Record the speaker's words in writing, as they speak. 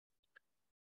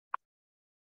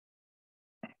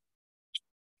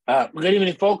Good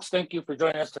evening, folks. Thank you for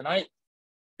joining us tonight.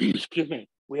 Excuse me.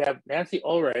 We have Nancy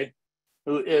Ullrey,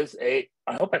 who is I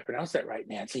hope I pronounced that right,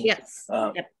 Nancy. Yes.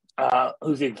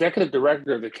 Who's the executive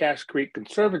director of the Cache Creek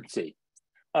Conservancy.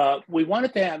 We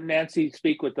wanted to have Nancy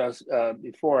speak with us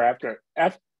before, after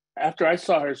I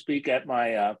saw her speak at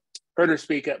heard her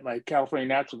speak at my California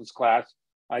Naturalist class.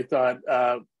 I thought,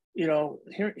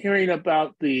 hearing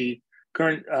about the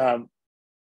current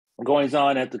goings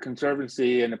on at the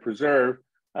Conservancy and the preserve,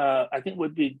 I think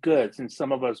would be good, since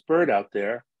some of us bird out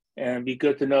there, and be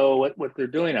good to know what they're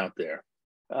doing out there.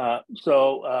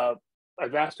 So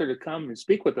I've asked her to come and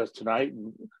speak with us tonight,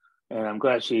 and I'm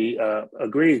glad she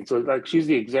agreed. So she's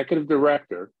the executive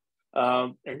director,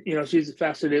 and she's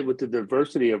fascinated with the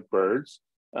diversity of birds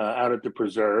out at the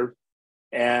preserve,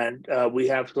 and we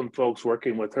have some folks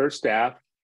working with her staff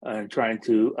and trying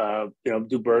to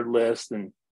do bird lists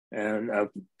and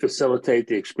facilitate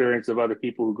the experience of other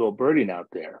people who go birding out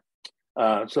there.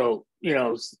 So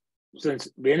since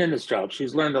being in this job,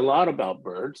 she's learned a lot about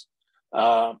birds,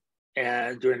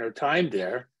 and during her time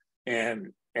there,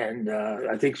 and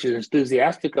I think she's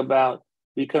enthusiastic about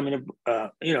becoming a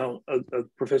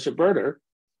proficient birder.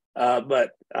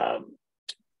 But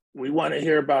we want to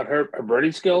hear about her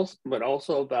birding skills, but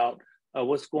also about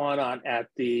what's going on at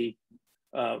the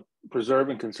Preserve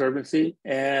and Conservancy,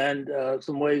 and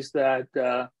some ways that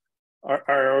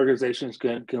our organizations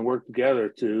can work together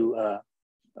to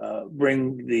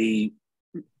bring the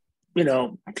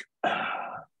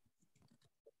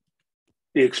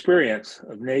experience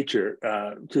of nature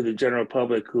to the general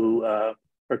public who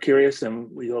are curious, and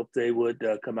we hope they would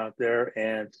come out there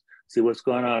and see what's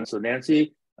going on. So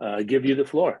Nancy, I give you the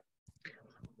floor.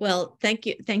 Well, thank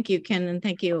you, Ken, and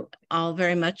thank you all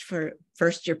very much for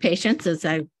your patience as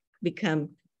I become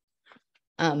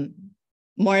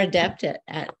more adept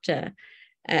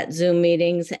at Zoom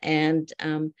meetings, and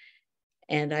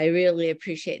I really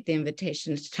appreciate the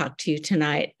invitation to talk to you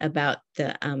tonight about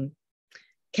the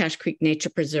Cache Creek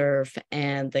Nature Preserve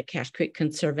and the Cache Creek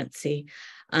Conservancy.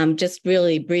 Just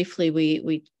really briefly,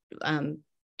 we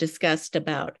discussed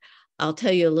about. I'll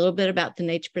tell you a little bit about the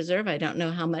Nature Preserve. I don't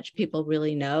know how much people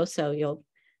really know, so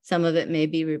some of it may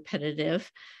be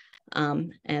repetitive.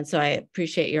 And so I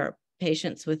appreciate your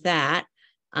patience with that.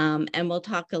 And we'll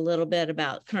talk a little bit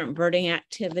about current birding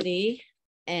activity,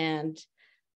 and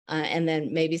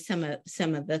then maybe some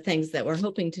of the things that we're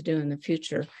hoping to do in the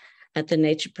future at the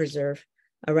Nature Preserve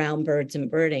around birds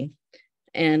and birding.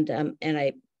 And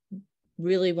I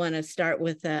really want to start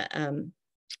with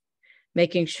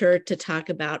making sure to talk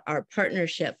about our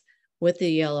partnership with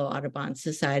the Yellow Audubon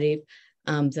Society.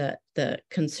 The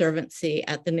Conservancy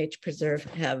at the Nature Preserve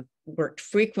have worked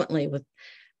frequently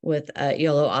with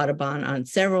Yellow Audubon on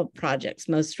several projects.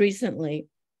 Most recently,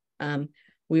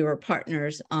 we were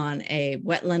partners on a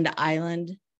wetland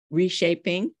island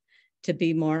reshaping to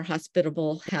be more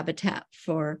hospitable habitat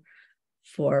for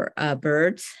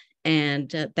birds, and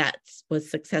that was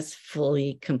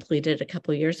successfully completed a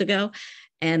couple of years ago.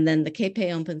 And then the Cape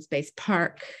Open Space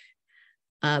Park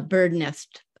bird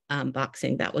nest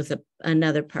boxing, that was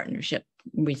another partnership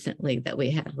recently that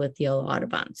we had with Yellow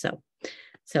Audubon. So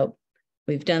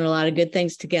we've done a lot of good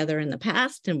things together in the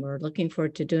past, and we're looking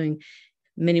forward to doing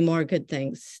many more good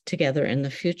things together in the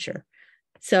future.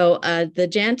 So the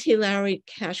Jan T. Lowry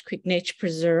Cache Creek Nature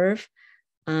Preserve,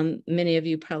 many of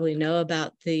you probably know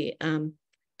about the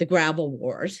gravel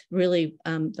wars. Really,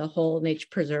 the whole Nature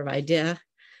Preserve idea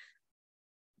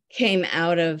came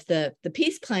out of the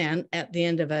peace plan at the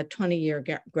end of a 20-year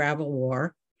gravel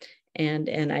war.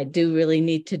 And I do really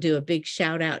need to do a big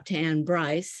shout out to Ann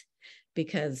Bryce,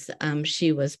 because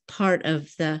she was part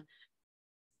of the,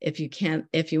 if you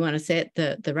want to say it,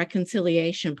 the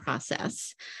reconciliation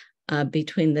process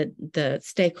between the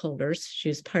stakeholders. She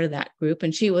was part of that group,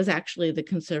 and she was actually the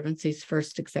Conservancy's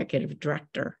first executive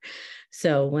director.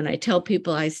 So when I tell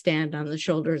people I stand on the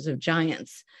shoulders of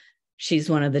giants, she's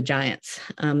one of the giants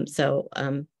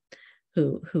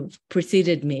who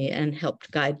preceded me and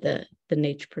helped guide the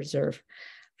Nature Preserve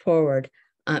forward.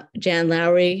 Jan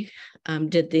Lowry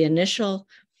did the initial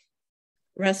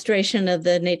restoration of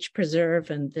the Nature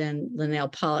Preserve, and then Linnell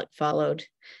Pollock followed.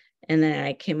 And then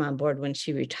I came on board when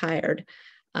she retired.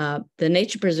 The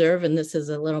Nature Preserve, and this is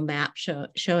a little map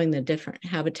showing the different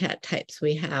habitat types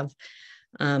we have.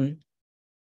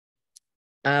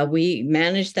 We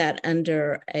manage that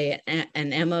under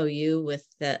an MOU with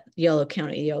the Yolo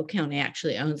County. Yolo County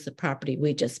actually owns the property.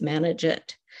 We just manage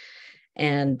it.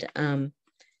 And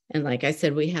like I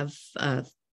said, we have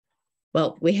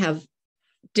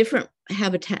different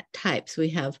habitat types. We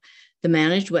have the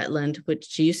managed wetland,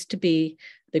 which used to be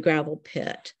the gravel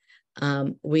pit.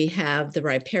 We have the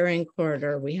riparian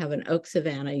corridor. We have an oak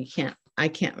savanna. I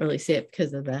can't really see it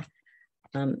because of the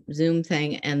Zoom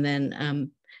thing, and then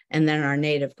our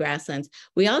native grasslands.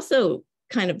 We also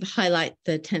kind of highlight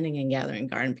the tending and gathering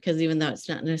garden because even though it's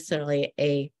not necessarily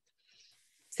a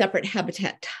separate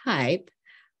habitat type,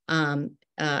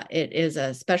 it is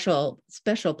a special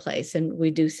place, and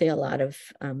we do see a lot of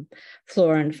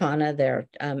flora and fauna there,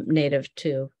 native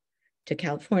to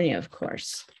California, of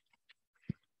course.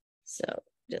 So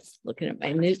just looking at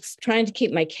my notes, trying to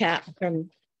keep my cat from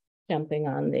jumping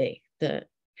on the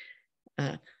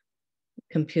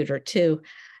computer too.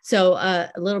 So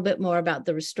a little bit more about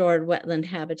the restored wetland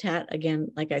habitat.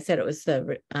 Again, like I said, it was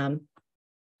the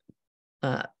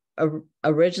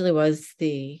originally was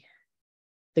the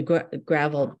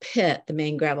gravel pit, the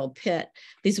main gravel pit.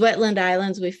 These wetland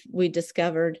islands we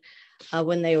discovered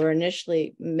when they were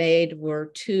initially made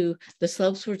the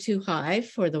slopes were too high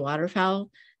for the waterfowl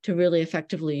to really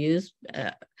effectively use.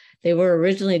 They were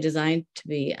originally designed to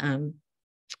be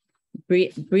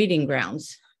breeding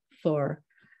grounds for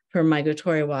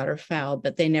migratory waterfowl,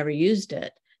 but they never used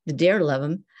it. The deer love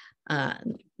them.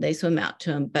 They swim out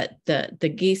to them, but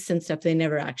the geese and stuff, they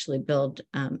never actually build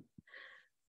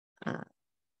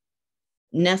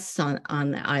nests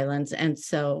on the islands. And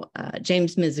so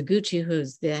James Mizuguchi,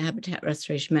 who's the habitat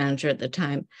restoration manager at the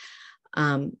time,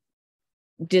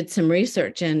 did some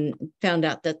research and found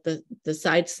out that the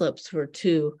side slopes were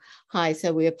too high.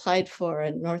 So we applied for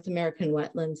a North American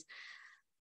Wetlands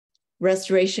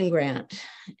Restoration Grant,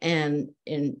 and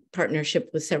in partnership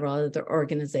with several other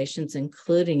organizations,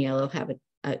 including Yellow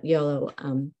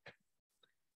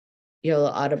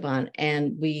Audubon.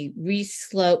 And we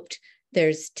resloped,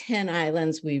 there's 10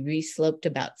 islands, we resloped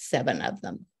about 7 of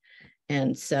them.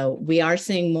 And so we are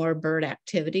seeing more bird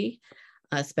activity,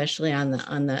 especially on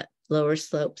the lower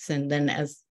slopes. And then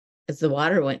as the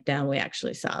water went down, we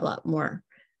actually saw a lot more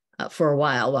for a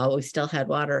while we still had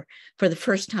water. For the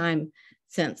first time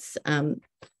since the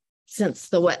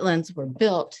wetlands were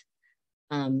built,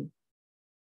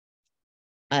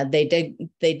 they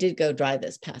did go dry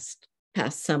this past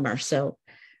summer. So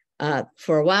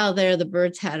for a while there, the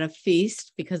birds had a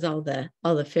feast because all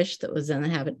the fish that was in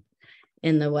the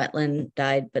wetland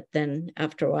died. But then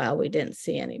after a while, we didn't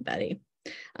see anybody.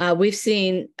 We've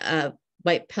seen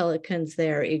white pelicans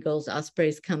there, eagles,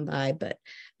 ospreys come by, but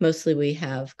mostly we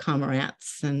have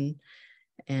cormorants and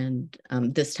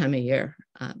this time of year,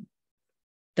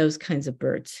 those kinds of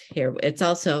birds here. It's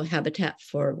also habitat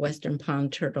for western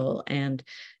pond turtle and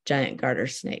giant garter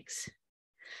snakes.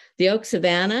 The oak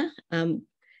savanna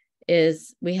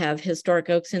we have historic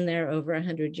oaks in there over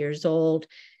 100 years old.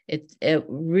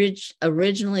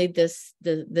 Originally this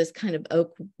kind of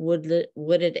oak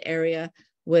wooded area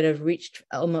would have reached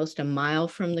almost a mile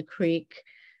from the creek.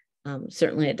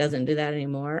 Certainly it doesn't do that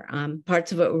anymore.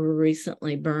 Parts of it were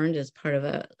recently burned as part of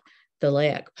the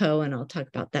Layak Po, and I'll talk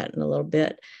about that in a little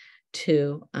bit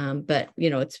too. But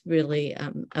it's really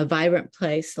a vibrant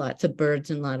place, lots of birds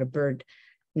and a lot of bird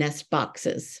nest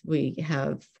boxes. We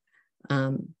have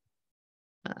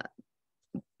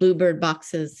bluebird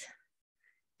boxes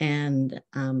and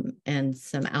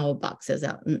some owl boxes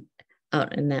out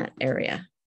in that area.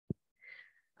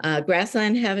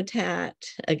 Grassland habitat,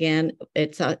 again,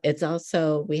 it's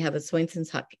also, we have a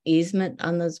Swainson's Hawk easement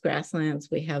on those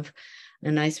grasslands. We have a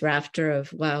nice rafter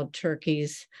of wild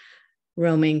turkeys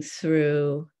roaming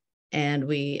through, and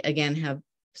we again have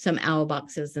some owl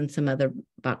boxes and some other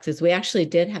boxes. We actually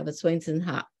did have a Swainson's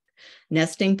Hawk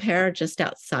nesting pair just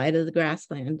outside of the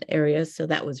grassland area, so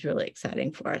that was really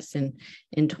exciting for us in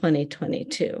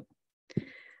 2022.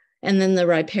 And then the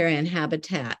riparian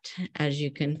habitat, as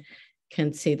you can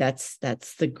see, that's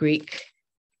the creek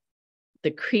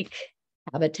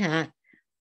habitat,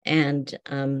 and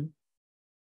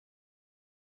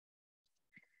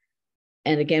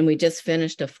again, we just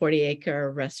finished a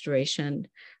 40-acre restoration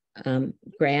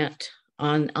grant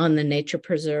on the nature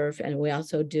preserve, and we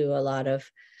also do a lot of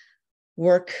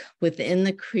work within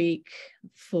the creek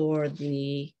for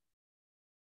the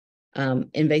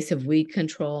invasive weed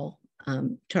control,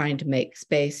 trying to make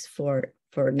space for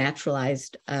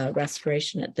naturalized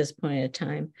restoration at this point in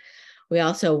time. We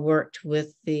also worked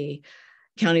with the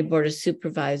County Board of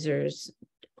Supervisors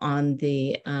on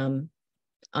the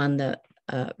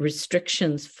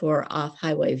restrictions for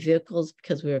off-highway vehicles,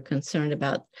 because we were concerned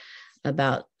about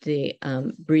the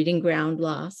breeding ground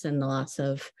loss and the loss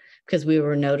of, because we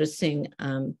were noticing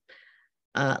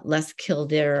less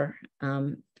killdeer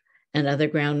and other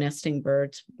ground nesting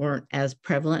birds weren't as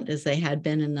prevalent as they had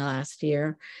been in the last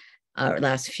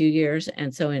few years.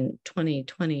 And so in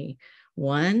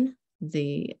 2021,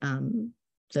 the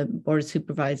the Board of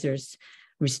Supervisors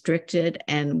restricted,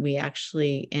 and we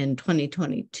actually in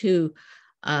 2022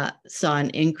 saw an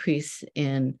increase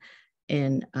in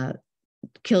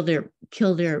killdeer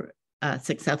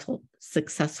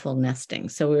successful nesting.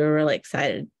 So we were really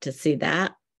excited to see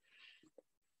that.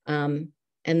 And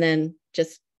then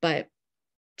just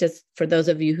for those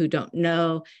of you who don't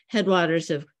know, headwaters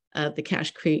of the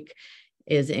Cache Creek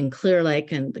is in Clear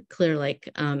Lake, and the Clear Lake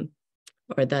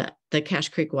or the Cache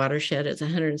Creek watershed is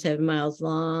 107 miles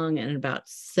long and about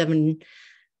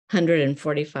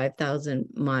 745,000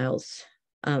 miles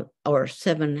or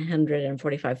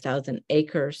 745,000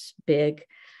 acres big.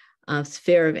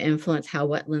 Sphere of influence, how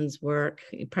wetlands work.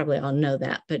 You probably all know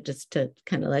that, but just to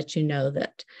kind of let you know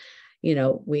that,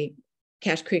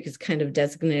 Cache Creek is kind of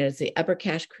designated as the upper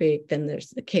Cache Creek. Then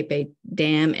there's the Cape A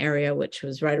Dam area, which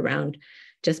was right around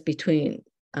just between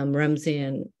Rumsey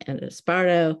and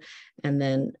Esparto, and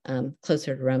then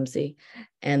closer to Rumsey,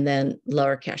 and then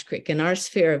lower Cache Creek. And our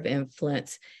sphere of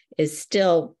influence is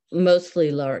still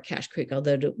mostly lower Cache Creek,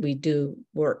 although we do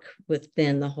work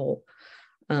within the whole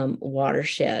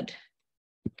watershed.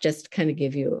 Just to kind of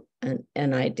give you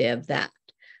an idea of that.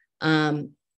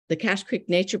 The Cache Creek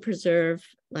Nature Preserve,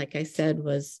 like I said,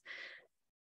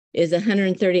 is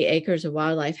 130 acres of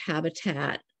wildlife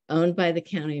habitat owned by the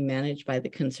county, managed by the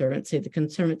Conservancy. The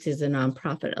Conservancy is a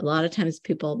nonprofit. A lot of times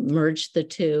people merge the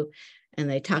two and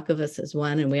they talk of us as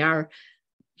one, and we are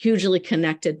hugely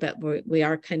connected, but we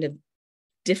are kind of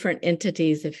different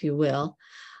entities, if you will.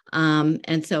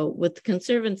 And so with the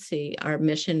Conservancy, our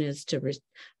mission is to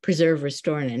preserve,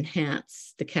 restore, and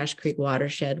enhance the Cache Creek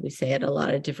watershed. We say it a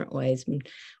lot of different ways. And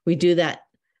we do that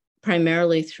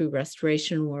primarily through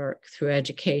restoration work, through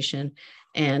education,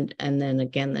 and then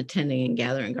again, the tending and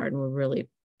gathering garden. We're really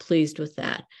pleased with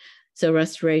that. So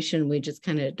restoration, we just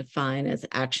kind of define as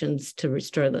actions to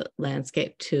restore the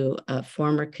landscape to a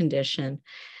former condition.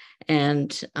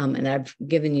 And I've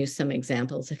given you some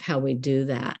examples of how we do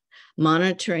that.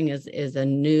 Monitoring is a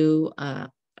new,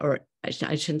 or I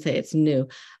shouldn't say it's new,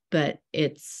 but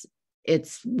it's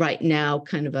right now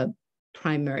kind of a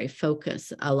primary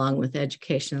focus along with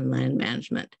education and land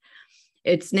management.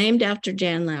 It's named after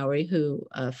Jan Lowry, who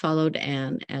followed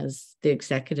Ann as the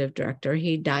executive director.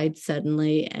 He died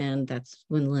suddenly, and that's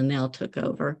when Linnell took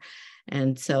over.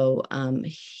 And so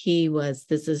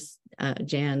this is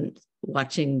Jan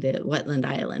watching the wetland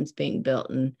islands being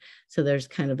built. And so there's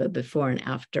kind of a before and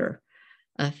after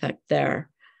effect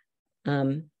there.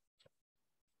 And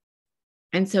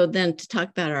so then to talk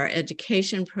about our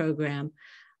education program,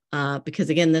 because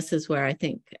again, this is where I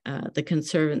think the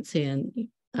Conservancy and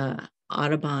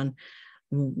Audubon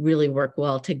really work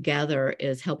well together,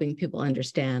 is helping people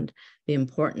understand the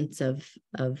importance of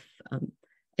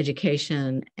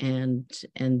education and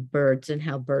birds, and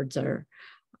how birds are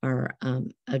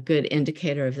a good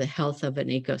indicator of the health of an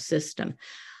ecosystem.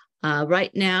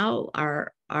 Right now,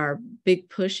 our big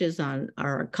push is on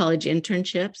our college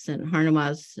internships, and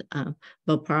Harnawaz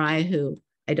Boparai, who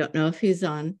I don't know if he's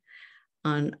online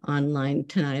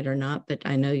tonight or not, but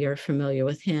I know you're familiar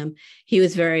with him. He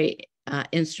was very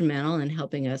instrumental in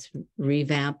helping us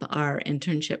revamp our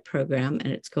internship program,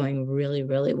 and it's going really,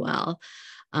 really well.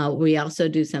 We also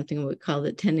do something we call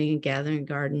the Tending and Gathering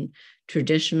Garden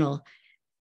Traditional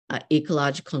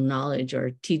Ecological Knowledge,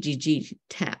 or TGG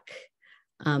Tech,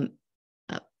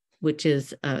 which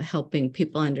is helping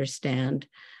people understand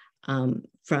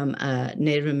from a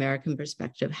Native American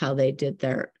perspective how they did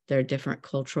their different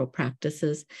cultural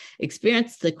practices.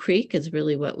 Experience the Creek is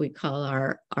really what we call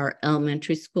our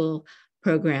elementary school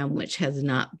program, which has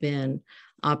not been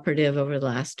operative over the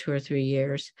last 2 or 3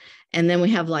 years. And then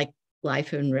we have like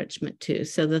life enrichment too.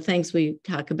 So the things we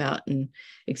talk about in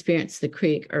Experience the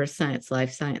Creek: earth science,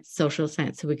 life science, social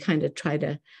science. So we kind of try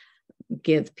to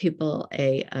give people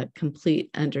a complete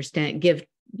understanding, give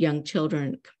young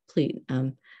children complete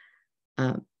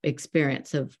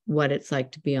experience of what it's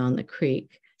like to be on the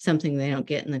creek, something they don't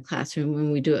get in the classroom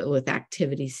when we do it with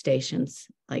activity stations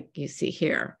like you see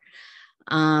here.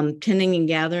 Tending and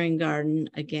Gathering Garden,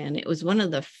 again, it was one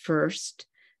of the first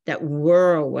that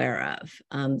we're aware of.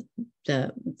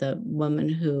 The woman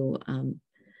who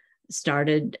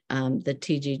started the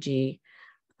TGG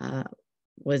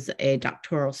was a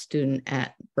doctoral student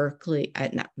at Berkeley,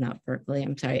 not Berkeley,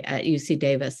 I'm sorry, at UC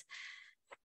Davis,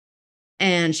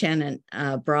 and Shannon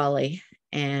Brawley.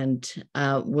 And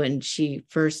when she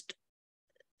first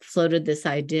floated this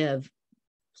idea of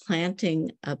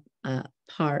planting a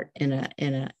part in a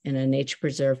nature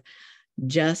preserve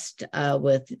just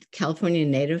with California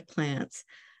native plants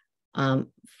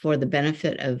for the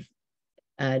benefit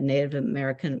Native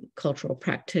American cultural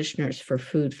practitioners for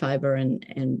food, fiber,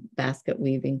 and basket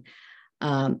weaving.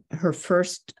 Her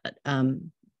first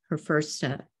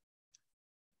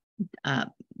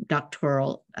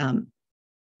doctoral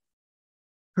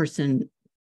person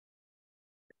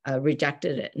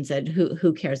rejected it and said,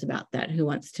 who cares about that? Who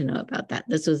wants to know about that?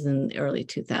 This was in the early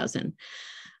 2000s.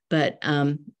 But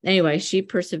anyway, she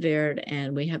persevered,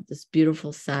 and we have this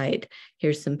beautiful site.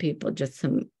 Here's some people, just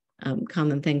some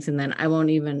common things. And then I won't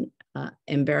even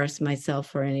embarrass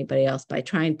myself or anybody else by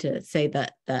trying to say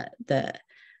that the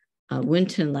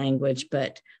Winton language,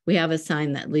 but we have a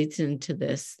sign that leads into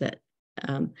this that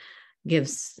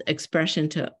gives expression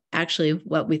to actually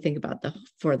what we think about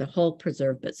for the whole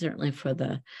preserve, but certainly for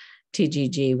the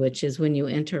TGG, which is when you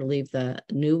enter, leave the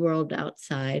new world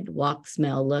outside, walk,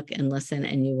 smell, look, and listen,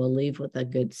 and you will leave with a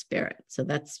good spirit. So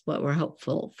that's what we're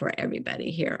hopeful for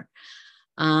everybody here.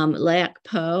 Layak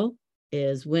Po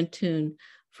is Wintun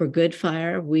for good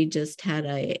fire. We just had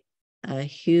a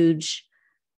huge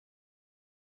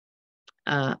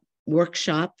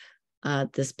workshop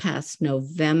this past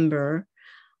November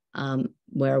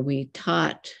where we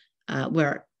taught,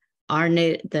 where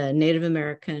the Native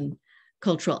American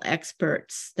cultural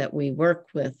experts that we work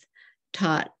with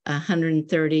taught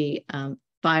 130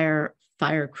 fire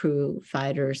crew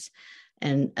fighters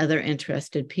and other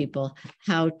interested people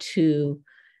how to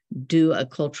do a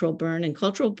cultural burn. And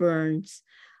cultural burns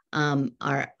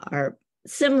are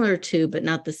similar to, but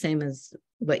not the same as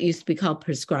what used to be called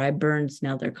prescribed burns.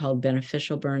 Now they're called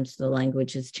beneficial burns. The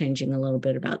language is changing a little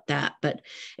bit about that, but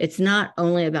it's not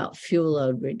only about fuel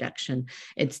load reduction.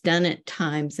 It's done at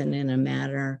times and in a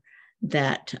manner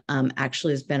that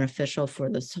actually is beneficial for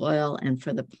the soil and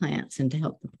for the plants, and to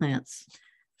help the plants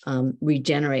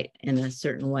regenerate in a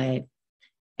certain way.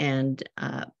 And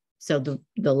so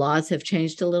the laws have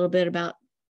changed a little bit about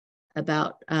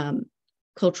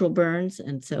cultural burns.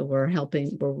 And so we're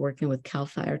working with CAL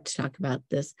FIRE to talk about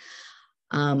this.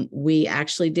 We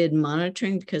actually did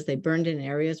monitoring because they burned in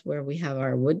areas where we have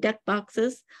our wood deck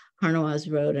boxes.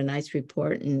 Harnawaz wrote a nice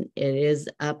report, and it is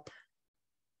up,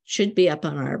 should be up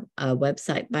on our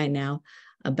website by now,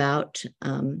 about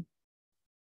how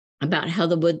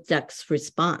the wood ducks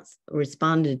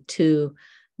responded to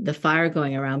the fire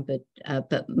going around, but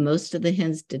most of the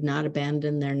hens did not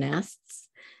abandon their nests,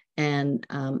 and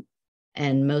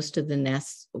most of the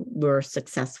nests were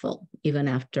successful even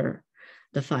after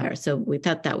the fire. So we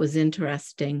thought that was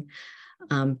interesting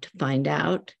to find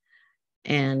out.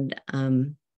 And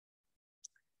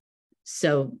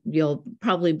so you'll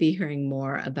probably be hearing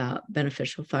more about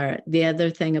beneficial fire. The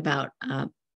other thing about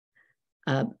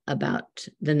the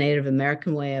Native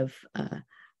American way of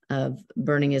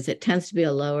burning is it tends to be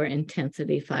a lower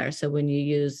intensity fire. So when you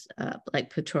use like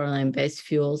petroleum-based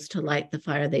fuels to light the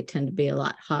fire, they tend to be a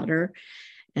lot hotter.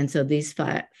 And so these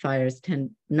fires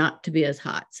tend not to be as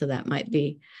hot. So that might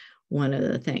be one of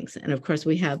the things. And of course,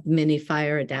 we have many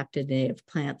fire-adapted native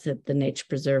plants at the Nature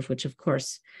Preserve, which of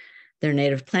course, they're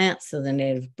native plants, so they're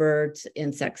native birds,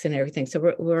 insects, and everything.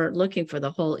 So we're looking for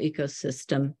the whole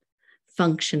ecosystem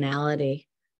functionality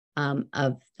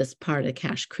of this part of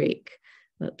Cache Creek.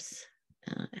 Whoops.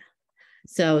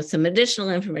 So some additional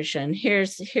information.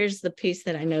 Here's the piece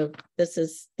that I know this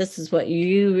is what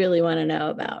you really want to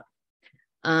know about.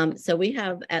 So we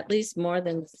have at least more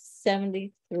than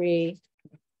 73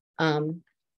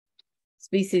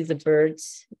 species of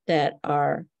birds that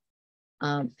are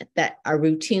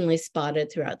routinely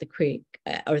spotted throughout the creek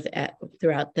or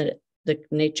throughout the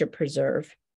nature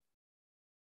preserve.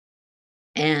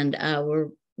 And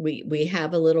we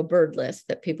have a little bird list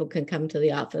that people can come to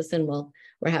the office, and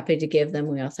we're happy to give them.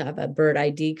 We also have a bird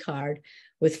ID card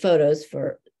with photos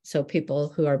so people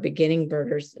who are beginning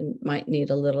birders and might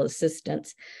need a little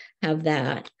assistance have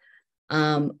that.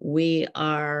 We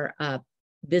are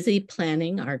busy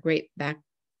planning our great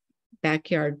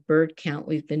backyard bird count.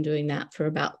 We've been doing that for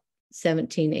about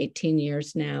 17, 18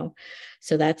 years now.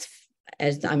 So that's,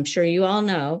 as I'm sure you all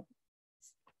know,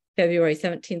 February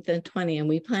 17th and 20th, and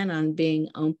we plan on being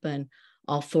open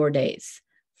all 4 days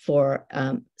for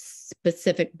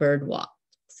specific bird walks.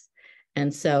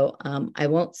 And so I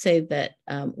won't say that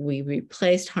we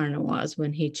replaced Harnawaz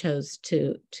when he chose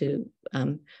to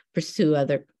pursue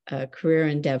other career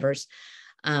endeavors,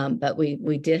 but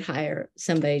we did hire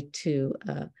somebody to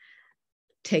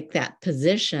take that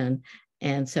position.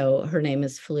 And so her name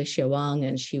is Felicia Wong,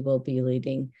 and she will be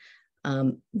leading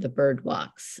the bird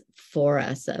walks for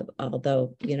us,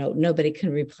 although, nobody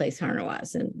can replace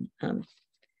Harnawaz. And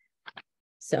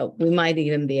so we might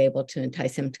even be able to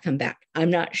entice him to come back.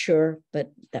 I'm not sure,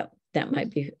 but that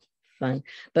might be fun.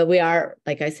 But we are,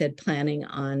 like I said, planning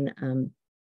on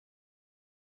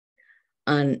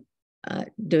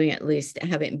doing at least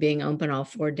being open all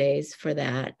 4 days for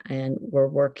that. And we're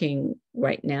working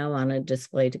right now on a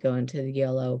display to go into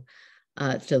the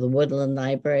to the Woodland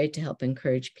Library to help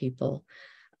encourage people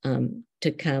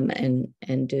to come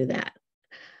and do that.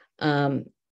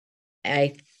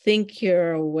 I think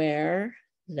you're aware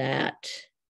that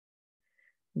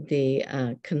the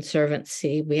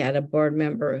Conservancy, we had a board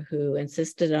member who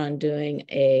insisted on doing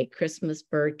a Christmas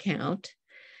bird count.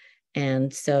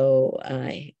 And so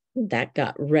that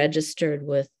got registered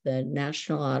with the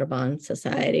National Audubon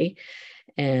Society.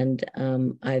 And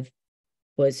I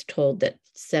was told that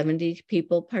 70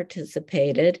 people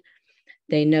participated.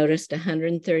 They noticed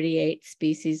 138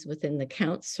 species within the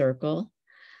count circle.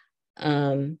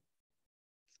 And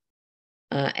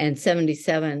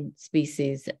 77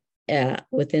 species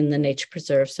within the nature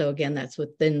preserve. So again, that's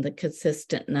within the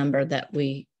consistent number that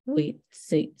we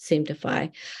seem to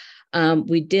find.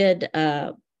 We did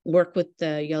work with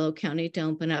the Yolo County to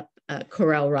open up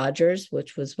Corral Rogers,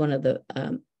 which was one of the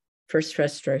first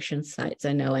restoration sites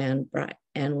I know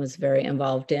Anne was very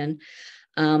involved in.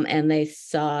 And they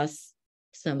saw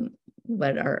some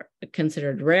what are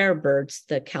considered rare birds,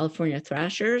 the California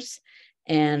thrashers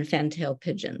and fantail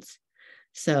pigeons.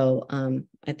 So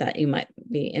I thought you might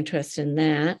be interested in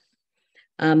that.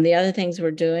 The other things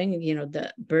we're doing,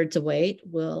 the Birds Await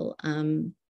will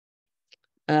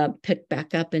pick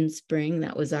back up in spring.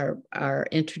 That was our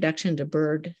introduction to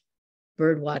bird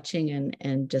watching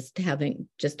and just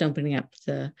opening up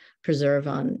the preserve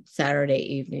on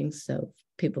Saturday evenings so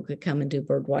people could come and do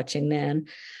bird watching then.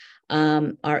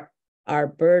 Our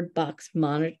bird box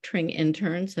monitoring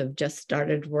interns have just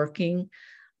started working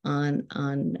on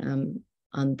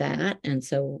that. And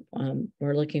so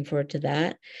we're looking forward to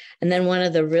that. And then one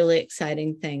of the really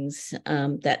exciting things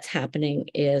that's happening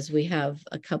is we have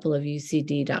a couple of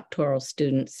UCD doctoral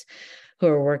students who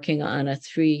are working on a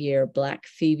 3-year Black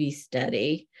Phoebe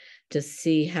study to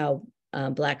see how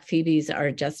Black Phoebes are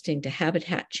adjusting to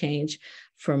habitat change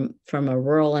from a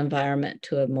rural environment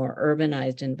to a more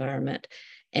urbanized environment.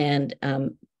 And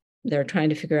they're trying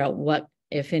to figure out what,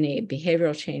 if any,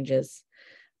 behavioral changes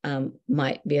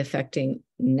might be affecting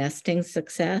nesting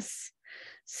success.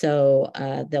 So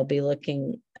they'll be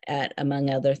looking at, among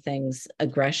other things,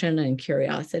 aggression and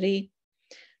curiosity.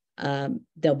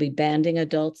 They'll be banding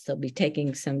adults. They'll be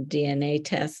taking some DNA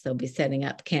tests. They'll be setting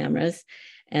up cameras.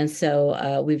 And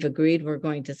so we've agreed we're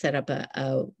going to set up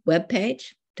a web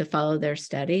page to follow their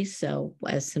studies. So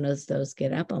as soon as those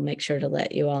get up, I'll make sure to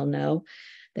let you all know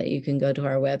that you can go to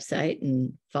our website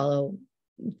and follow.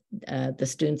 The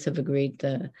students have agreed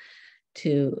to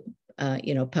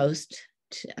post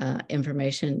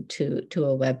information to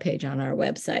a web page on our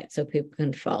website so people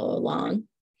can follow along.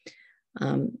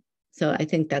 So I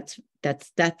think that's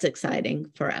exciting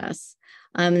for us.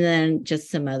 And then just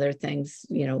some other things,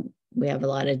 we have a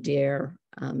lot of deer,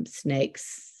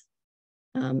 snakes,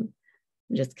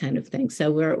 just kind of things. So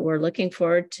we're looking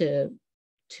forward to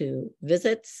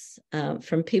visits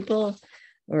from people.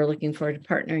 We're looking forward to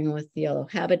partnering with the Yellow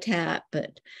Habitat,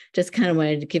 but just kind of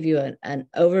wanted to give you an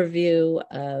overview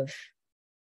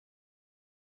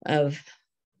of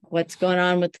what's going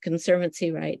on with the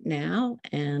Conservancy right now.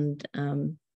 And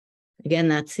again,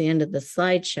 that's the end of the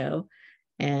slideshow.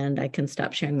 And I can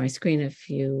stop sharing my screen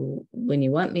when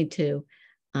you want me to,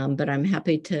 but I'm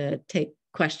happy to take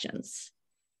questions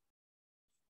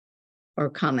or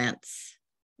comments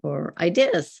or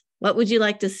ideas. What would you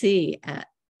like to see at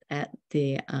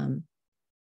the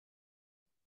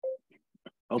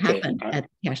happen at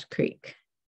Cache Creek?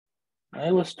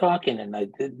 I was talking and I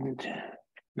didn't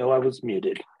know I was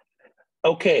muted.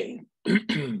 Okay.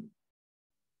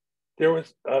 There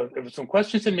was some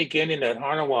questions in the beginning that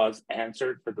Hannah was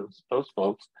answered for those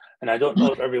folks, and I don't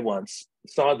know if everyone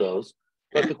saw those,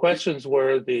 but the questions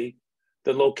were the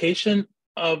location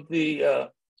of the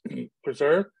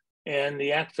preserve and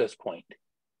the access point.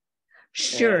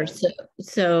 Sure.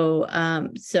 So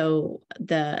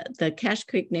the Cache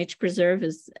Creek Nature Preserve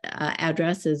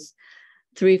address is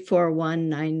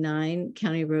 34199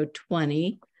 County Road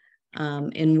 20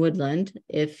 in Woodland.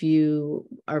 If you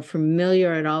are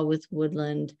familiar at all with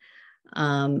Woodland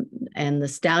and the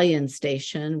Stallion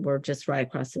Station, we're just right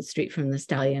across the street from the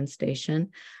Stallion Station.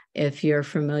 If you're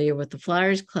familiar with the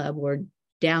Flyers Club, we're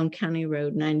down County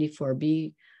Road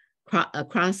 94B,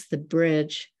 across the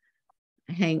bridge.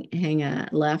 Hang a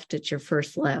left at your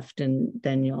first left, and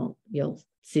then you'll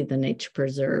see the nature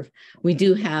preserve. We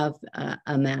do have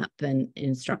a map and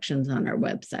instructions on our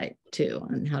website too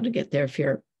on how to get there if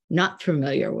you're not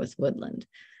familiar with Woodland.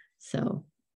 So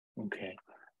okay.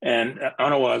 And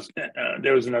Anna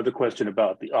there was another question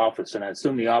about the office, and I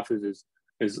assume the office is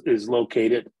is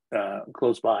located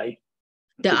close by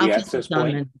The to the office access is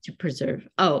on point? to preserve.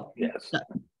 Oh, Yes.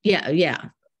 yeah.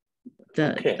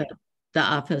 Okay. The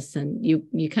office, and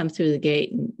you come through the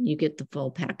gate and you get the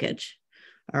full package.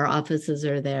 Our offices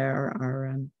are there.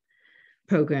 Our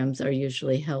programs are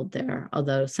usually held there,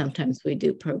 although sometimes we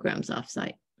do programs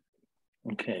offsite.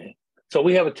 Okay. So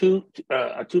we have a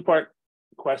two-part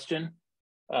question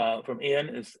from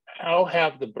Ian. Is how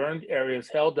have the burned areas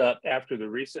held up after the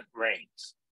recent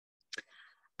rains?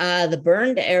 The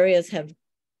burned areas have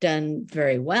done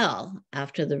very well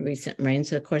after the recent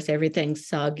rains. Of course, everything's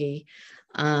soggy.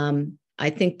 I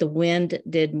think the wind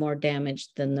did more damage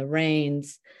than the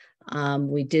rains.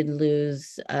 We did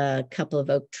lose a couple of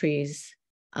oak trees,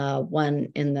 one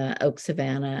in the oak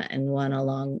savanna and one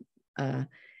along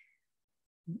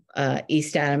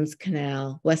West Adams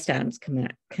Canal, I'm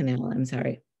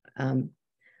sorry. And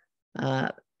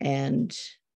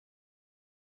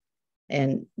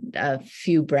a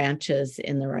few branches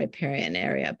in the riparian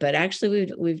area, but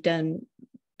actually we've done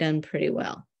pretty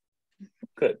well.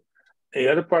 Good. The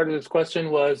other part of this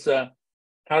question was,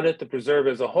 how did the preserve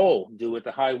as a whole do with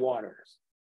the high waters?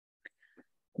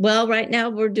 Well, right now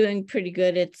we're doing pretty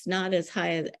good. It's not as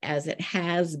high as it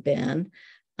has been,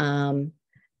 and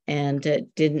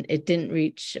it didn't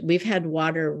reach. We've had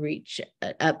water reach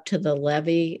up to the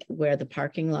levee where the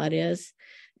parking lot is,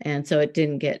 and so it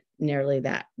didn't get nearly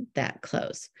that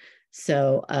close.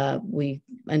 So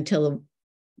until the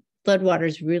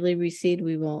floodwaters really recede,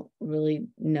 we won't really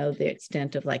know the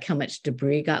extent of like how much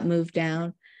debris got moved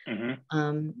down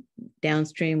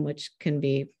downstream, which can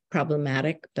be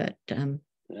problematic. But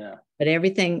but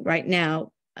everything right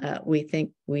now, we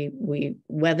think we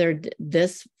weathered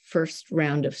this first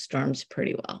round of storms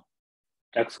pretty well.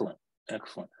 Excellent.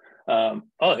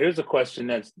 Here's a question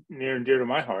that's near and dear to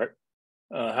my heart.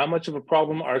 How much of a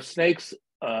problem are snakes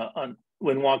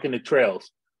when walking the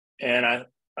trails? And I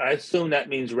assume that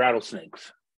means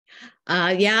rattlesnakes.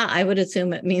 Yeah, I would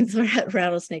assume it means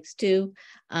rattlesnakes too.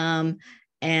 Right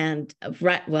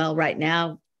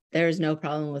now there's no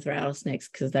problem with rattlesnakes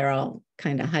because they're all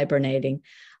kind of hibernating.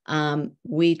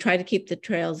 We try to keep the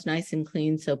trails nice and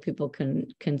clean so people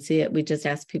can see it. We just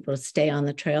ask people to stay on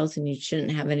the trails, and you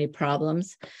shouldn't have any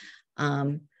problems.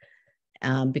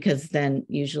 Because then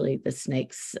usually the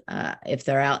snakes, if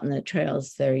they're out in the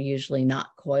trails, they're usually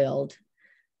not coiled,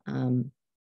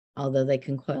 although they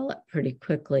can coil up pretty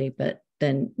quickly, but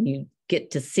then you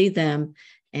get to see them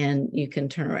and you can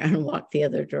turn around and walk the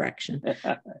other direction.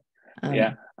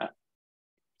 Yeah,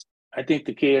 I think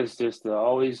the key is just to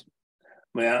always,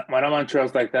 when I'm on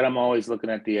trails like that, I'm always looking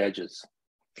at the edges.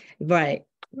 Right.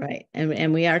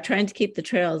 And we are trying to keep the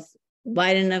trails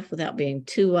wide enough without being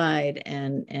too wide,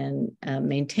 and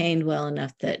maintained well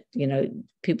enough that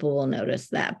people will notice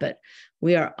that. But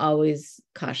we are always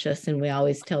cautious, and we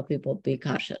always tell people be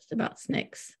cautious about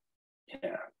snakes.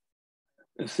 Yeah.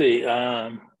 Let's see.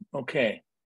 Okay.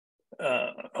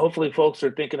 Hopefully, folks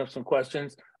are thinking of some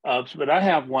questions. But I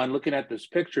have one looking at this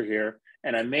picture here,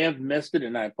 and I may have missed it,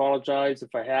 and I apologize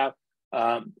if I have.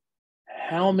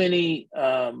 How many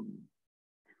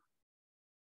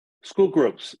school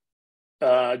groups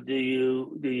do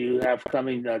you have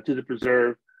coming to the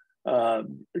preserve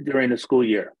during the school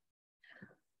year?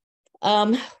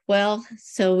 Well,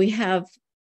 so we have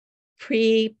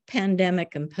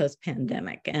pre-pandemic and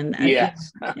post-pandemic, and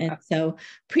yes, and so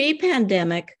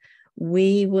pre-pandemic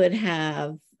we would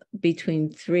have between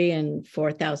 3,000 and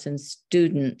 4,000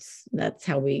 students. That's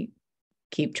how we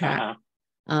keep track.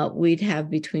 We'd have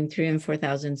between 3,000 and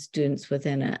 4,000 students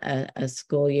within a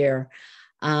school year.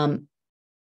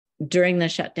 During the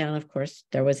shutdown, of course,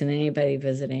 there wasn't anybody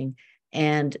visiting,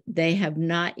 and they have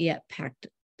not yet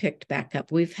picked back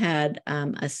up. We've had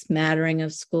a smattering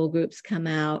of school groups come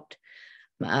out,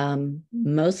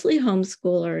 mostly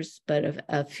homeschoolers, but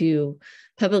a few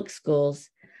public schools.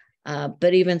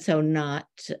 But even so, not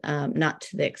to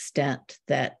the extent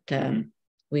that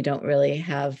we don't really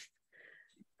have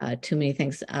too many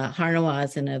things.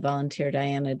 Harnawaz and a volunteer,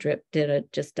 Diana Drip,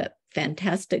 did just a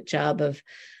fantastic job of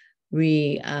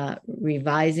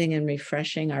revising and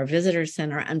refreshing our visitor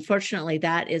center. Unfortunately,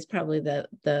 that is probably the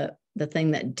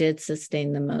thing that did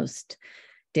sustain the most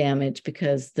damage,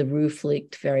 because the roof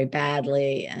leaked very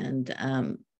badly, and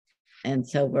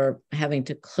so we're having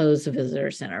to close the visitor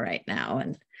center right now,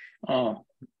 and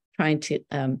trying to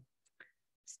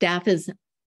staff is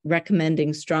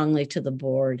recommending strongly to the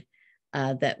board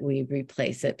that we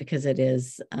replace it, because it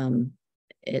is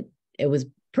it was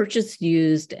purchased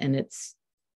used, and it's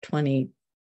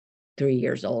 23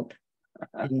 years old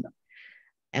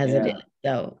as it is.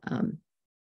 So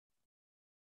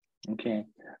Okay.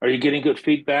 Are you getting good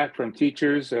feedback from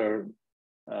teachers, or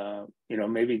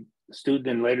maybe students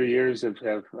in later years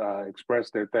have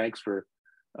expressed their thanks for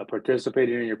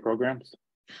participating in your programs?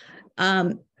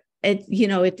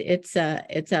 It's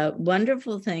a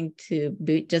wonderful thing to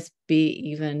be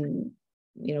even,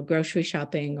 grocery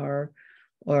shopping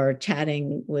or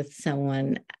chatting with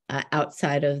someone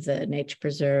outside of the nature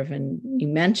preserve. And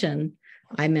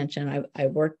I mentioned I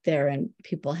worked there, and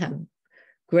people have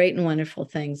great and wonderful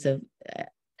things of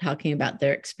talking about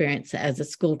their experience as a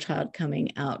school child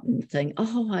coming out and saying,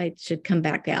 "Oh, I should come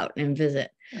back out and visit."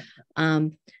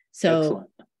 Excellent.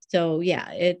 So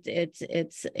yeah, it's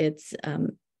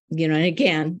and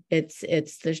again, it's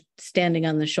the standing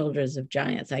on the shoulders of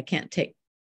giants. I can't take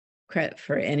credit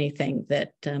for anything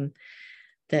that's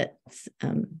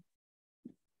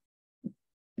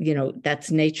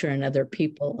that's nature and other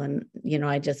people, and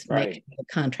I just make sure the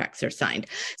contracts are signed.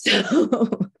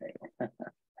 So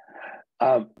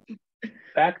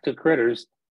back to critters,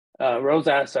 Rose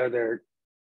asks, are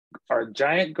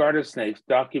giant garter snakes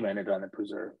documented on the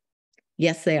preserve?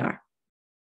 Yes, they are.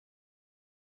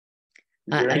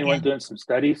 Is there anyone doing some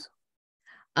studies?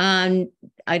 I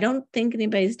don't think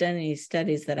anybody's done any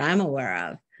studies that I'm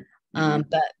aware of.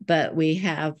 But we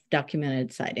have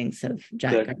documented sightings of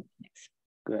giant garter snakes.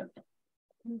 Good.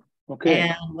 Okay.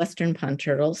 And western pond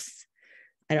turtles.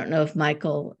 I don't know if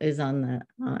Michael is on the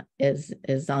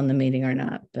is on the meeting or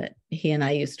not, but he and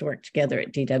I used to work together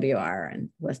at DWR, and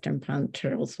western pond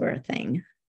turtles were a thing.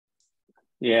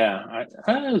 Yeah,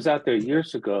 I was out there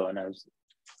years ago, and I was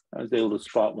able to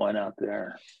spot one out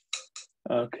there.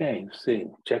 Okay, let's see,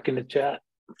 checking the chat.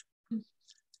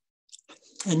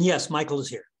 And yes, Michael is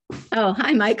here. Oh,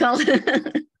 hi, Michael.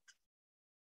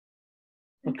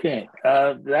 Okay,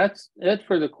 that's it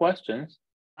for the questions.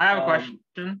 I have a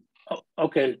question.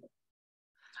 Okay.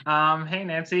 Hey,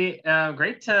 Nancy.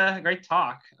 Great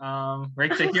talk.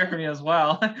 Great to hear from you as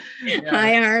well. Yeah.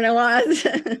 Hi,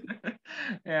 Arnawas.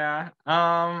 Yeah.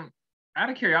 Out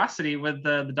of curiosity, with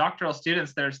the doctoral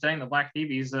students that are studying the black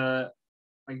phoebes,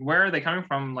 like, where are they coming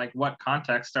from? Like, what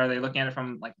context are they looking at it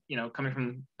from? Like, coming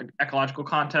from ecological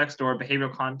context or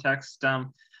behavioral context?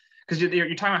 Because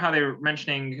you're talking about how they were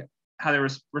mentioning how they were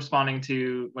responding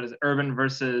to, what is it, urban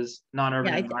versus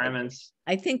non-urban environments.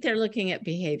 I think they're looking at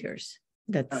behaviors.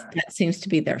 That seems to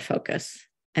be their focus.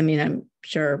 I mean, I'm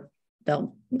sure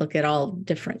they'll look at all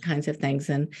different kinds of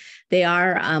things, and they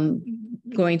are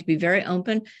going to be very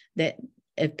open that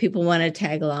if people want to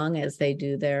tag along as they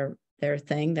do their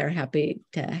thing, they're happy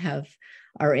to have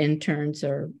our interns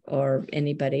or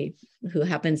anybody who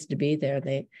happens to be there.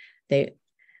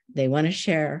 They want to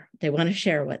share. They want to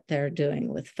share what they're doing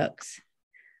with folks.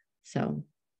 So,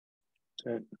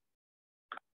 good.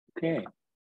 Okay,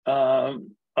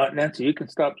 Nancy, you can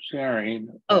stop sharing.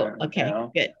 Oh, okay,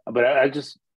 now. Good. But I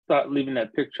just thought leaving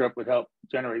that picture up would help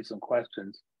generate some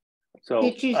questions. So,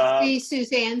 did you see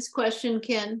Suzanne's question,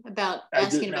 Ken, about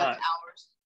asking about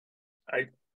the hours?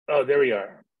 Oh, there we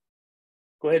are.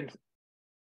 Go ahead,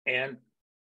 Anne.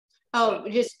 Oh,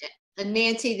 just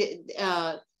Nancy.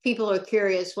 People are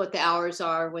curious what the hours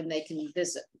are when they can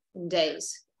visit in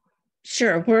days.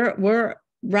 Sure. We're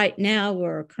right now,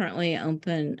 we're currently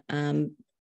open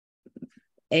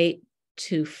 8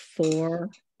 to 4,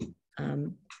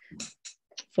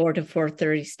 4 to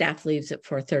 4:30. Staff leaves at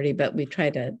 4:30, but we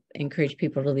try to encourage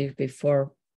people to leave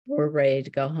before we're ready to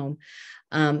go home.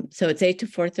 So it's 8 to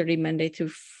 4:30 Monday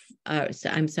through,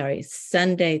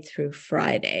 Sunday through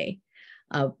Friday.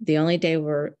 The only day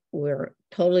we're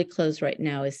totally closed right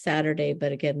now is Saturday,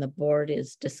 but again, the board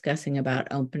is discussing about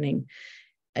opening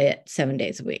it 7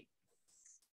 days a week.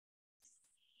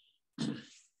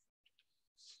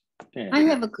 I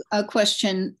have a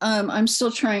question. I'm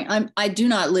still trying. I do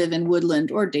not live in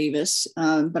Woodland or Davis,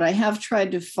 but I have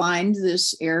tried to find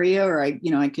this area, or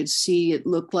I could see it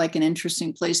looked like an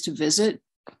interesting place to visit,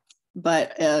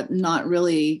 but not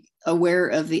really aware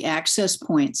of the access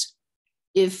points.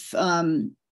 If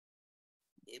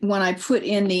when I put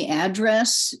in the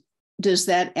address, does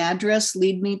that address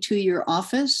lead me to your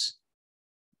office?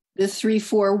 The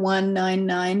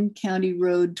 34199 County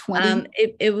Road 20.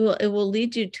 It will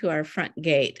lead you to our front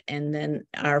gate, and then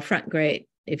our front gate,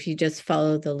 if you just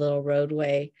follow the little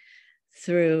roadway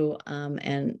through,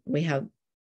 and we have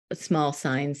a small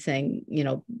sign saying,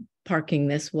 parking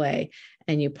this way,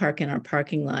 and you park in our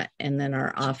parking lot, and then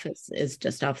our office is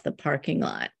just off the parking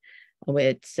lot.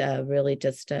 It's really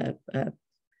just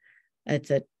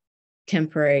it's a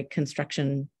temporary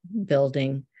construction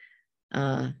building.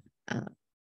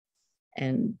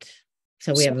 And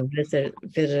so we have a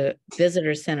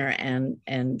visitor center and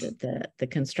the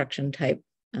construction type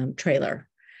trailer.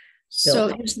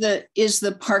 So is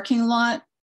the parking lot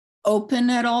open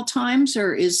at all times,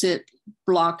 or is it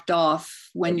blocked off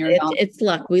when you're not? It's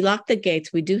locked. We lock the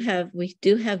gates. We do have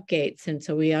gates, and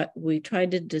so we try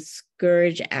to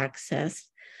discourage access.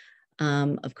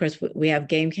 Of course, we have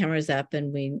game cameras up,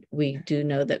 and we do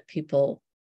know that people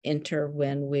enter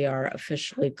when we are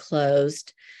officially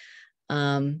closed.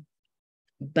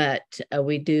 But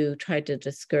we do try to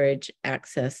discourage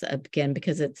access again,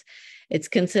 because it's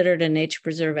considered a nature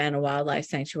preserve and a wildlife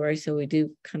sanctuary. So we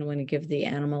do kind of want to give the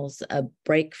animals a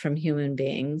break from human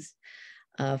beings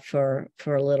for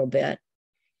a little bit.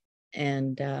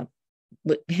 And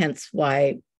hence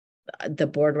why the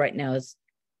board right now is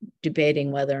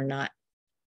debating whether or not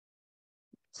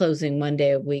closing one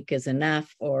day a week is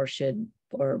enough, or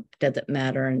does it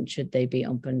matter, and should they be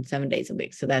open 7 days a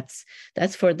week? So that's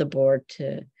for the board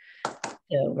to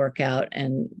work out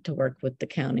and to work with the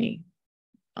county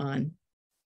on.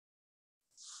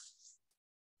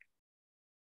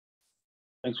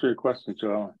 Thanks for your question,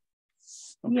 Joellen.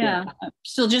 Okay. Yeah, I'm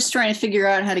still just trying to figure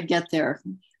out how to get there.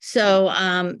 So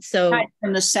Right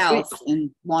from the south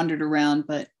and wandered around,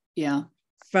 but yeah.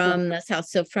 From the south,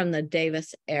 so from the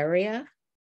Davis area.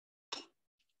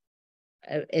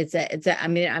 I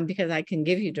mean, because I can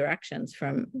give you directions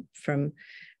from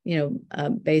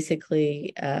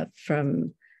basically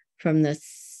from the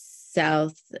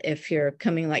south, if you're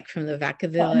coming like from the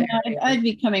Vacaville area. I'd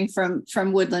be coming from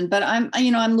Woodland, but I'm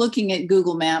looking at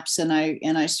Google Maps and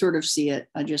I sort of see it.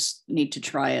 I just need to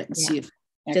try it and see if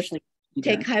actually just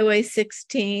take Highway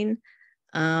 16.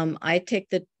 I take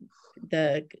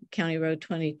the County Road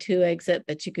 22 exit,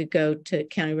 but you could go to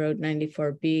County Road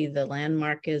 94B. The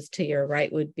landmark is to your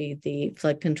right would be the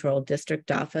Flood Control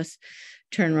District office.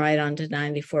 Turn right onto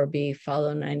 94B,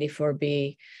 follow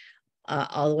 94B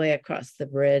all the way across the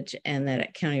bridge, and then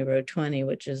at County Road 20,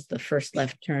 which is the first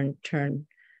left turn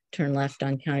left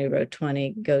on County Road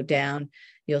 20, go down.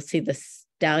 You'll see the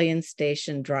Stallion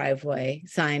Station driveway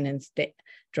sign and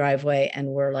driveway, and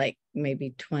we're like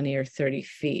maybe 20 or 30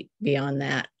 feet beyond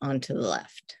that onto the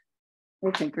left.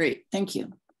 Okay, great. Thank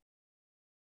you.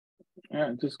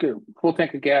 Yeah, just get a full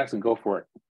tank of gas and go for it.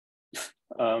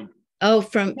 From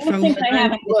I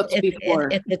haven't looked before.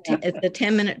 It's a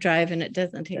 10-minute drive, and it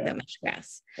doesn't take that much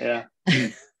gas. Yeah.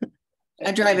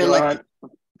 I drive it like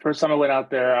first time I went out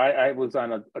there, I was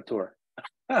on a tour.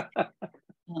 So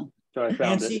I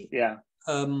found Nancy, it. Yeah.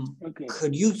 Okay.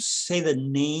 Could you say the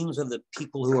names of the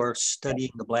people who are studying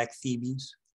the black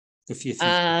phoebes, if you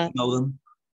know them?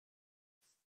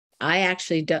 I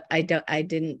actually don't. I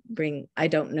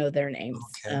don't know their names.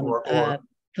 Okay.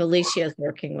 Felicia is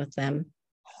working with them.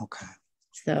 Okay.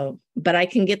 So, but I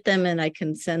can get them and I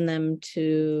can send them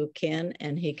to Ken,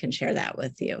 and he can share that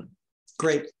with you.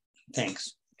 Great.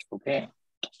 Thanks. Okay.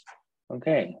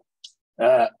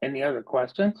 Any other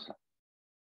questions?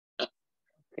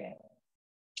 Okay.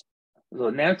 So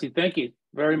Nancy, thank you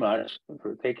very much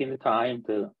for taking the time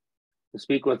to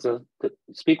speak with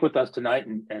us tonight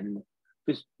and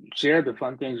just share the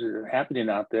fun things that are happening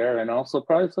out there, and also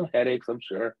probably some headaches, I'm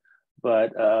sure.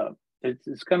 But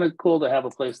it's kind of cool to have a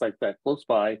place like that close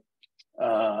by,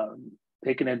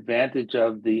 taking advantage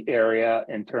of the area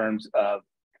in terms of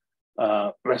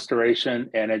restoration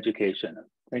and education.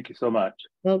 Thank you so much.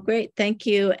 Well, great. Thank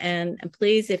you. And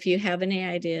please, if you have any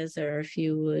ideas, or if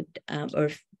you would,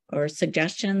 or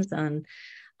suggestions on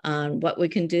what we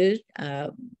can do,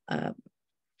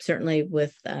 certainly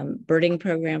with birding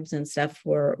programs and stuff,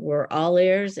 we're all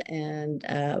ears and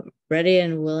ready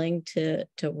and willing to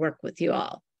work with you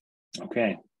all.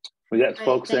 Okay. We got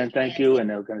folks saying thank you, and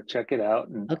they're going to check it out.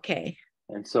 And, okay.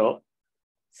 And so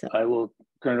I will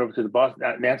turn it over to the boss.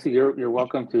 Nancy, you're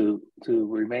welcome to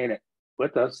remain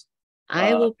with us.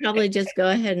 I will probably just go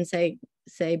ahead and say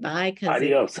bye, because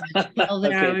it's a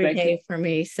 12-hour day for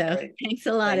me. So thanks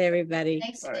a lot, everybody.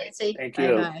 Thanks, Nancy. Thank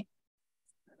you. Bye-bye.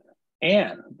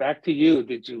 Anne, back to you.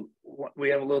 We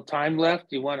have a little time left.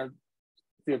 Do you want to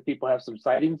see if people have some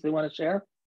sightings they want to share?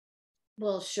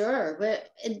 Well, sure, but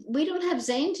we don't have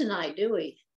Zane tonight, do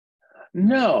we?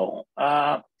 No.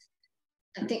 I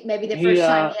think maybe the first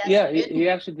time. He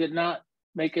actually did not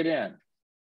make it in.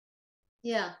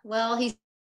 Yeah, well, he's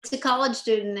a college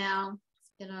student now,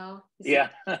 He's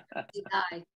a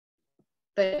guy.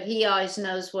 But he always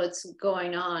knows what's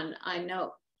going on. I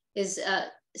know. Is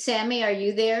Sammy, are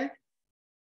you there?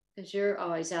 Because you're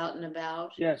always out and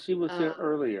about. Yeah, she was here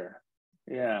earlier.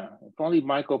 Yeah, if only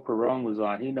Michael Perrone was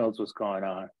on. He knows what's going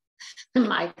on.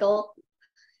 Michael.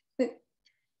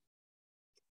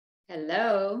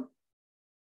 Hello.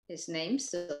 His name's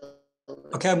still.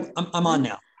 Okay, I'm on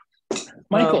now.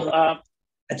 Michael,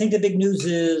 I think the big news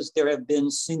is there have been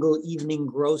single evening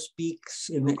grosbeaks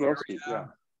in the area, yeah.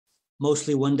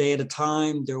 Mostly one day at a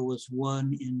time. There was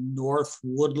one in North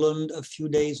Woodland a few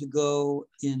days ago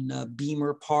in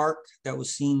Beamer Park that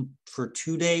was seen for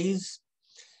 2 days.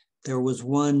 There was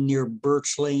one near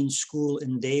Birch Lane School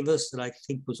in Davis that I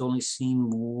think was only seen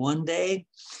 1 day.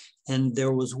 And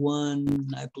there was one,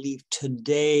 I believe,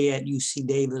 today at UC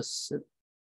Davis,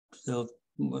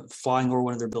 flying over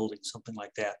one of their buildings, something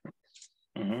like that.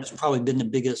 That's probably been the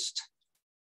biggest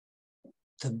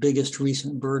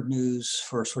recent bird news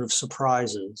for sort of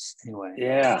surprises, anyway.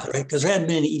 Yeah. Because there hadn't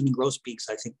been any evening grosbeaks,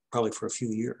 I think, probably for a few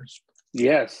years.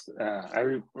 Yes.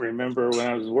 I remember when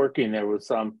I was working, there was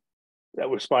some that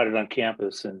were spotted on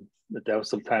campus, and that was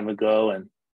some time ago. And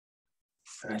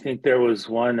I think there was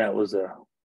one that was a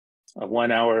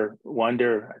 1 hour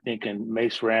wonder, I think, in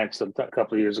Mace Ranch a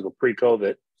couple of years ago,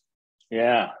 pre-COVID.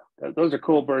 Yeah, those are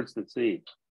cool birds to see.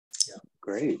 Yeah.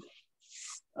 Great.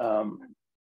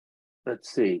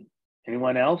 Let's see.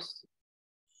 Anyone else?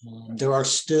 There are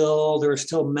still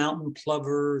mountain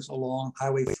plovers along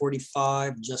Highway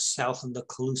 45, just south of the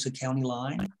Colusa County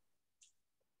line.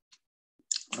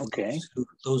 Okay.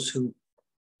 Those who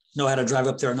know how to drive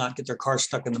up there and not get their car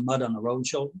stuck in the mud on the road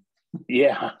shoulder.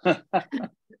 Yeah.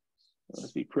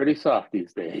 Must be pretty soft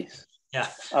these days. Yeah.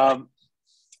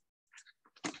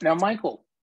 Now, Michael,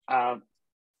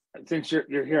 since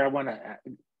you're here, I want to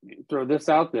throw this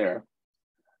out there.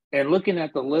 And looking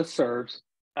at the listservs,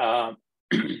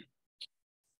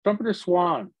 trumpeter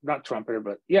swan, not trumpeter,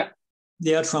 but yeah,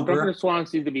 trumpeter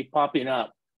swans seem to be popping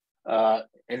up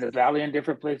in the valley in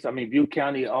different places. I mean, Butte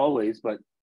County always, but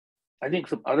I think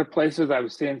some other places I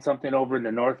was seeing something over in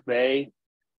the North Bay.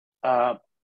 I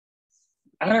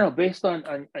don't know, based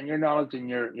on your knowledge and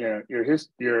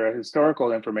your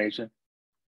historical information,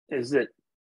 is it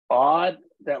odd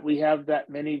that we have that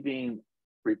many being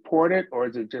reported, or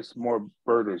is it just more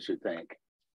birders, you think?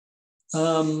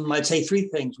 I'd say 3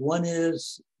 things. One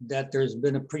is that there's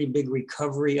been a pretty big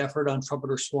recovery effort on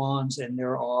trumpeter swans, and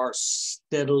there are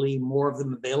steadily more of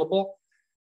them available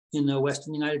in the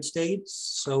Western United States.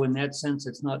 So in that sense,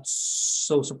 it's not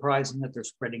so surprising that they're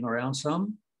spreading around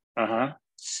some.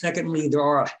 Secondly, there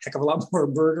are a heck of a lot more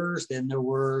birders than there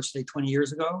were, say, 20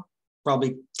 years ago,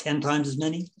 probably 10 times as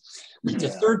many. Yeah. The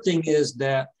third thing is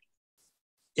that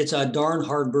it's a darn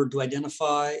hard bird to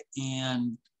identify,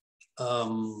 and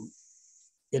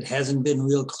it hasn't been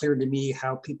real clear to me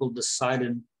how people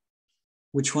decided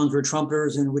which ones were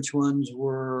trumpeters and which ones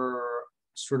were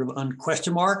sort of on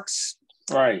question marks.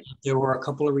 Right. There were a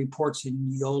couple of reports in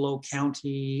Yolo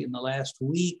County in the last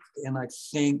week, and I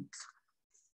think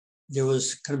there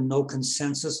was kind of no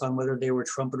consensus on whether they were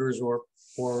trumpeters or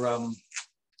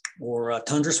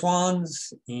tundra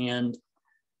swans. And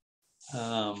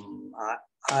I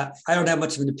don't have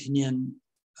much of an opinion.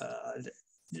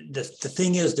 The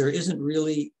thing is, there isn't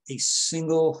really a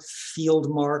single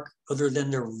field mark other than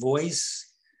their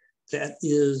voice that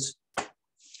is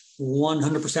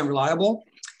 100% reliable.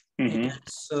 And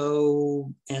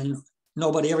so, and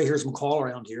nobody ever hears them call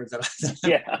around here that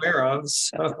I'm aware of.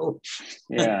 So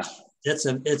yeah, it's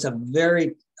a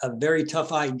very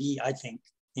tough ID, I think.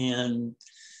 And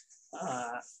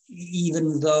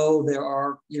even though there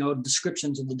are,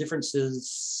 descriptions of the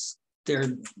differences,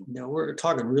 we're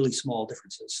talking really small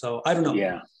differences. So I don't know.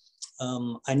 Yeah.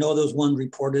 I know there's one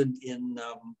reported in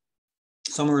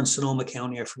somewhere in Sonoma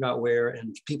County, I forgot where,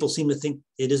 and people seem to think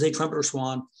it is a trumpeter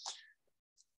swan,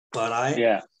 but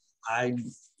I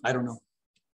don't know.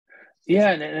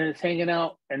 Yeah, and it's hanging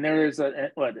out, and there is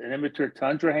an immature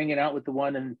tundra hanging out with the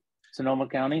one in Sonoma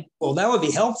County. Well, that would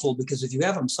be helpful, because if you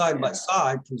have them side by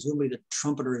side, presumably the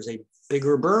trumpeter is a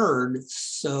bigger bird,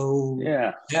 so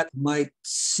that might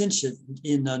cinch it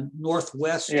in the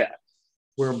Northwest,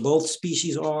 where both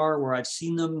species are, where I've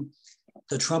seen them.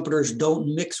 The trumpeters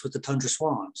don't mix with the tundra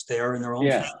swans. They are in their own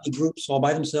family groups all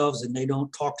by themselves, and they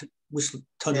don't talk with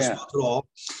tundra swans at all.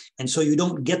 And so you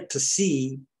don't get to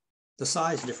see the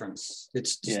size difference.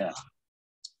 It's just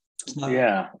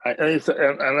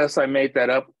unless I made that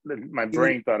up, my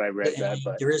brain thought I read that.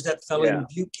 But there is that fellow in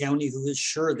Butte County who is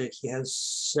sure that he has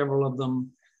several of